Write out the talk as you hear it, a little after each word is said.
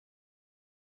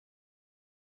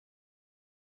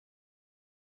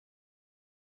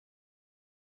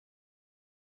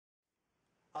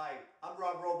Hi, I'm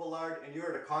Rob Robillard and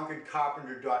you're at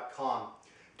AConcordCarpenter.com.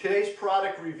 Today's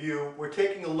product review, we're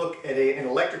taking a look at an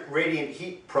electric radiant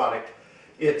heat product.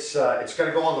 It's going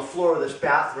to go on the floor of this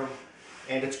bathroom,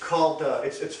 and it's called,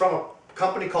 it's from a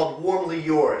company called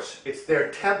WarmlyYours. It's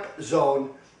their TempZone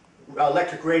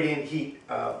electric radiant heat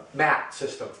mat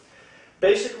system.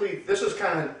 Basically, this is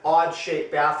kind of an odd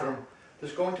shaped bathroom.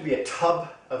 There's going to be a tub,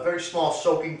 a very small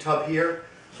soaking tub here,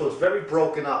 so it's very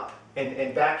broken up.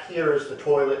 And back here is the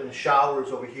toilet, and the shower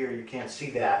is over here. You can't see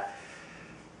that.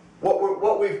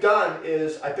 What we've done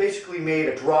is I basically made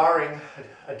a drawing,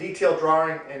 a detailed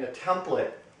drawing and a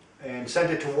template, and sent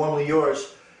it to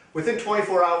WarmlyYours. Within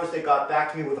 24 hours they got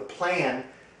back to me with a plan,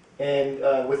 and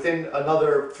within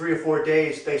another 3 or 4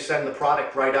 days they send the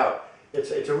product right out.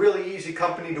 It's a really easy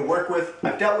company to work with.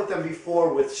 I've dealt with them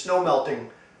before with snow melting,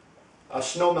 a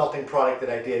snow melting product that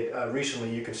I did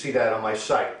recently. You can see that on my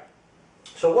site.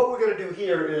 So what we're going to do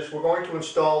here is we're going to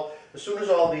install, as soon as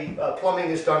all the plumbing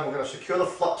is done, we're going to secure the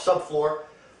subfloor.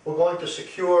 We're going to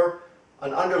secure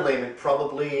an underlayment,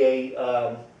 probably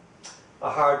a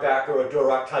hardback or a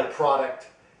Durock type product.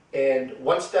 And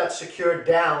once that's secured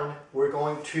down, we're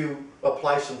going to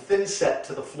apply some thin set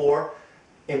to the floor,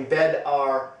 embed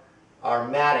our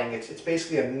matting. It's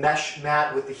basically a mesh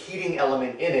mat with the heating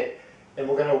element in it. And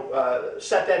we're going to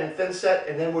set that in thin set,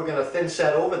 and then we're going to thin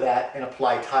set over that and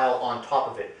apply tile on top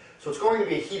of it. So it's going to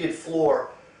be a heated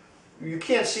floor. You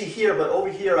can't see here, but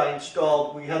over here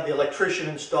we had the electrician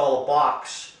install a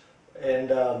box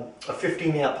and a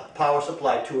 15 amp power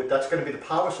supply to it. That's going to be the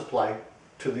power supply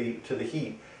to the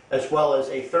heat, as well as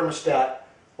a thermostat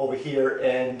over here,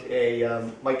 and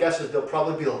my guess is there'll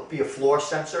probably be a floor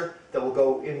sensor that will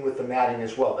go in with the matting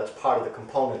as well. That's part of the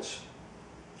components.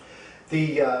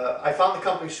 I found the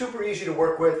company super easy to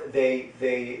work with. They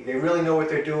really know what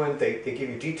they're doing. They give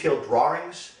you detailed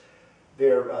drawings.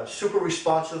 They're super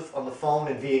responsive on the phone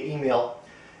and via email.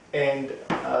 And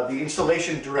the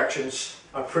installation directions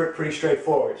are pretty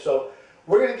straightforward. So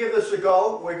we're going to give this a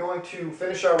go. We're going to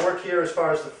finish our work here as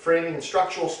far as the framing and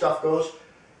structural stuff goes.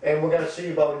 And we're going to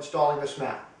see about installing this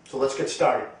mat. So let's get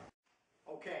started.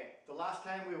 Okay, the last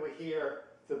time we were here,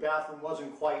 the bathroom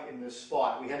wasn't quite in this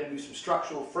spot. We had to do some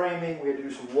structural framing, we had to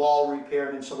do some wall repair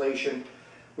and insulation.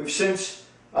 We've since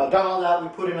done all that. We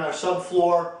put in our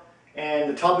subfloor, and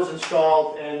the tub is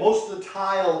installed, and most of the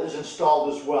tile is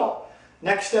installed as well.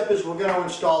 Next step is we're going to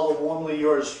install the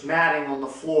WarmlyYours matting on the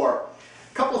floor.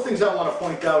 A couple of things I want to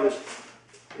point out is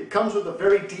it comes with a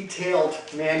very detailed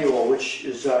manual, which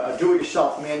is a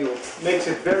do-it-yourself manual. It makes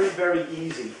it very, very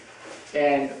easy.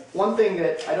 And one thing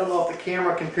that, I don't know if the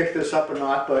camera can pick this up or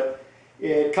not, but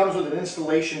it comes with an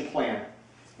installation plan.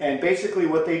 And basically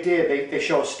what they did, they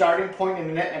show a starting point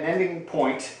and an ending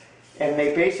point, and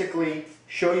they basically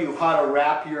show you how to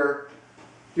wrap your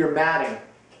matting.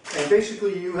 And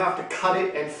basically you have to cut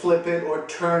it and flip it or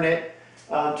turn it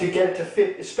to get it to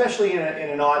fit, especially in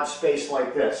an odd space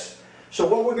like this. So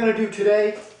what we're going to do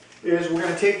today is we're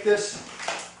going to take this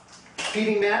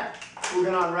heating mat, we're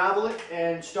going to unravel it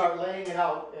and start laying it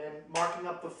out and marking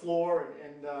up the floor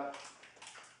and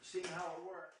seeing how it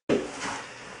works.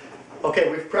 Okay,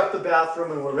 we've prepped the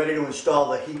bathroom and we're ready to install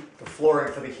the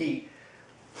flooring for the heat.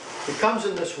 It comes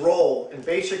in this roll, and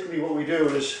basically what we do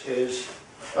is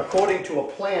according to a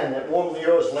plan that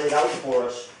WarmlyYours laid out for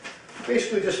us,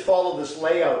 basically just follow this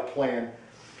layout plan.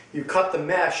 You cut the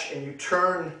mesh and you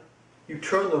turn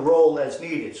the roll as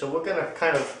needed. So we're going to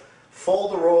kind of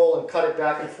fold the roll and cut it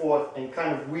back and forth and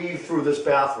kind of weave through this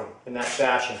bathroom in that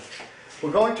fashion.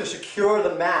 We're going to secure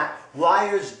the mat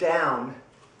wires down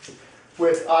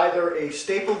with either a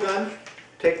staple gun,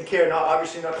 taking care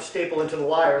obviously not to staple into the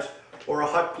wires, or a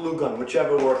hot glue gun,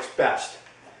 whichever works best.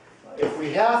 If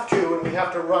we have to, and we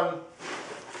have to run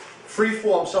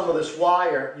freeform some of this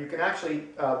wire, you can actually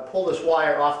pull this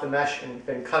wire off the mesh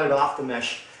and cut it off the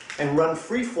mesh and run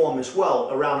freeform as well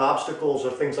around obstacles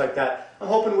or things like that. I'm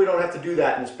hoping we don't have to do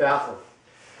that in this bathroom.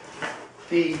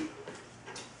 The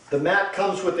mat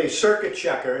comes with a circuit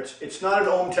checker. It's not an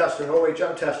ohm tester, an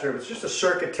OHM tester, it's just a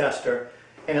circuit tester,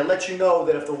 and it lets you know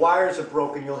that if the wires are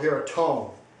broken, you'll hear a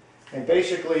tone. And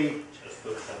basically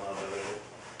the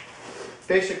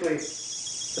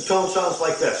tone sounds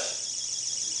like this.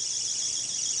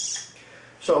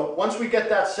 So once we get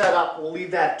that set up, we'll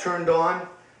leave that turned on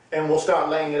and we'll start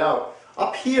laying it out.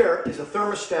 Up here is a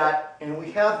thermostat, and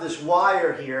we have this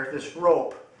wire here, this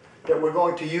rope, that we're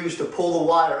going to use to pull the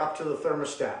wire up to the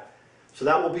thermostat. So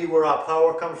that will be where our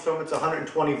power comes from. It's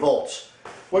 120 volts.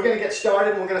 We're going to get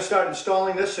started, and we're going to start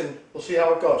installing this, and we'll see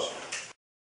how it goes.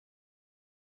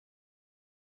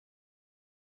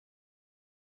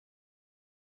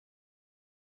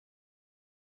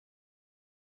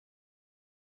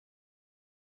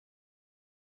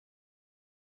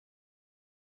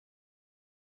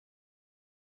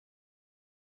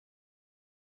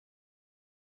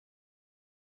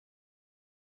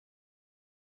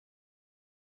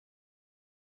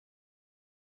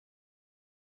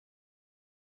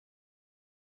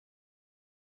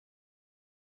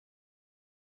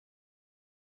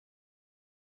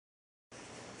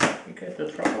 you get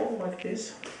the trouble like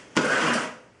this.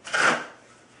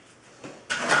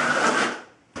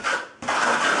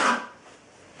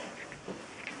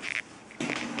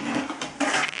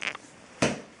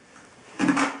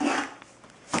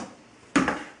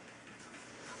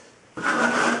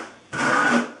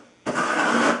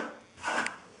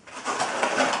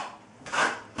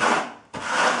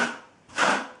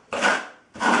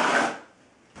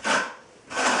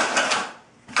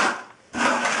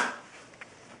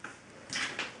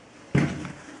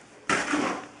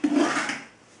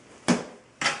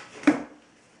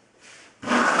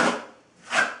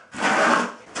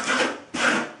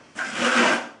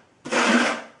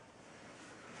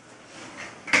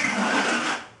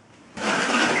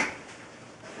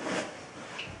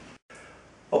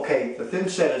 Okay, the thin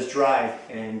set is dried,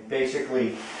 and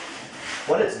basically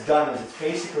what it's done is it's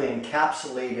basically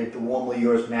encapsulated the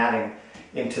WarmlyYours matting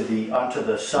onto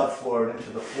the subfloor and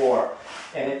into the floor,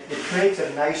 and it creates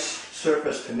a nice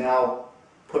surface to now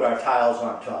put our tiles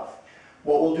on top.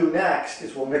 What we'll do next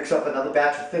is we'll mix up another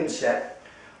batch of thin set.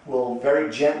 We'll very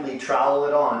gently trowel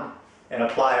it on and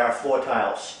apply our floor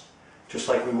tiles, just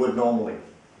like we would normally.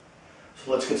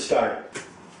 So let's get started.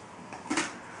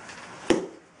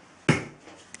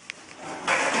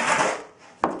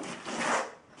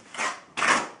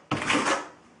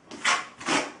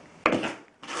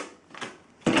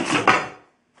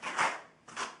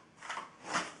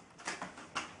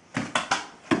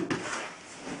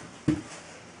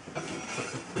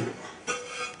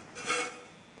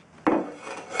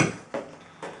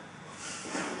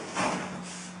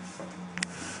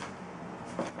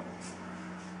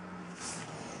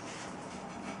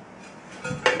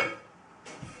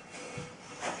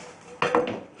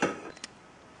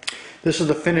 This is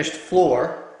the finished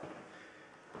floor,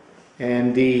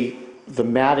 and the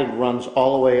matting runs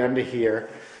all the way under here,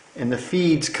 and the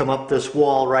feeds come up this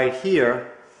wall right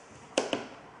here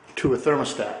to a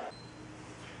thermostat.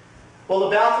 Well, the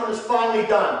bathroom is finally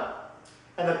done,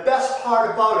 and the best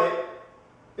part about it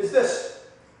is this: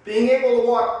 being able to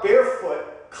walk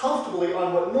barefoot comfortably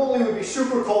on what normally would be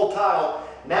super cold tile.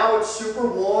 Now it's super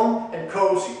warm and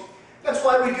cozy. That's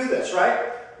why we do this,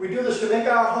 right? We do this to make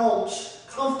our homes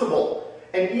comfortable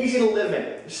and easy to live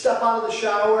in. You step out of the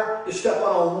shower, you step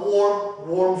on a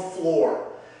warm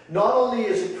floor. Not only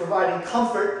is it providing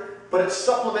comfort, but it's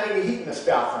supplementing the heat in this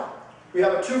bathroom. We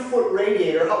have a 2-foot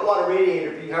radiator, hot water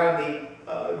radiator behind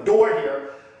the door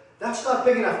here. That's not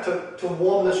big enough to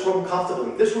warm this room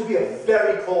comfortably. This would be a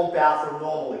very cold bathroom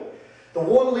normally. The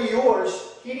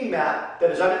WarmlyYours heating mat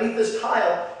that is underneath this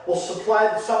tile will supply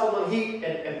the supplement heat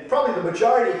and probably the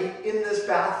majority of heat in this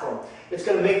bathroom. It's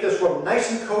going to make this room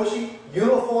nice and cozy,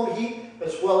 uniform heat,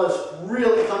 as well as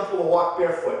really comfortable to walk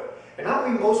barefoot. And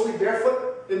aren't we mostly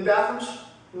barefoot in bathrooms?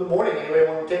 In the morning anyway,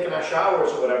 when we're taking our showers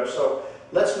or whatever, so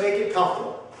let's make it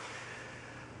comfortable.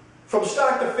 From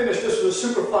start to finish, this was a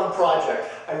super fun project.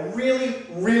 I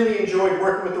really enjoyed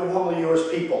working with the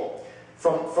WarmlyYours people.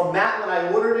 From Matt when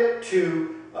I ordered it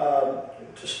to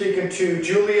speaking to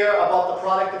Julia about the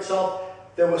product itself,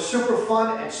 they were super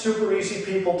fun and super easy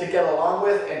people to get along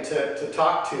with and to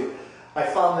talk to. I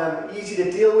found them easy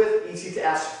to deal with, easy to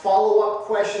ask follow-up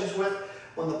questions with.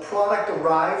 When the product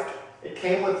arrived, it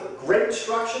came with great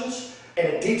instructions and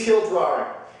a detailed drawing.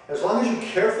 As long as you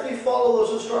carefully follow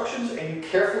those instructions and you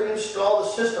carefully install the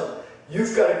system,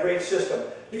 you've got a great system.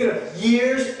 You're going to have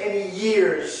years and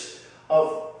years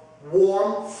of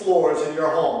warm floors in your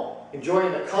home,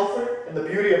 enjoying the comfort and the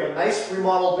beauty of a nice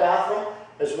remodeled bathroom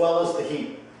as well as the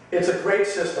heat. It's a great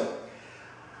system.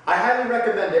 I highly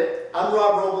recommend it. I'm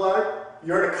Rob Robillard.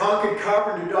 You're at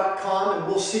AConcordCarpenter.com, and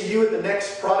we'll see you at the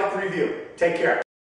next product review. Take care.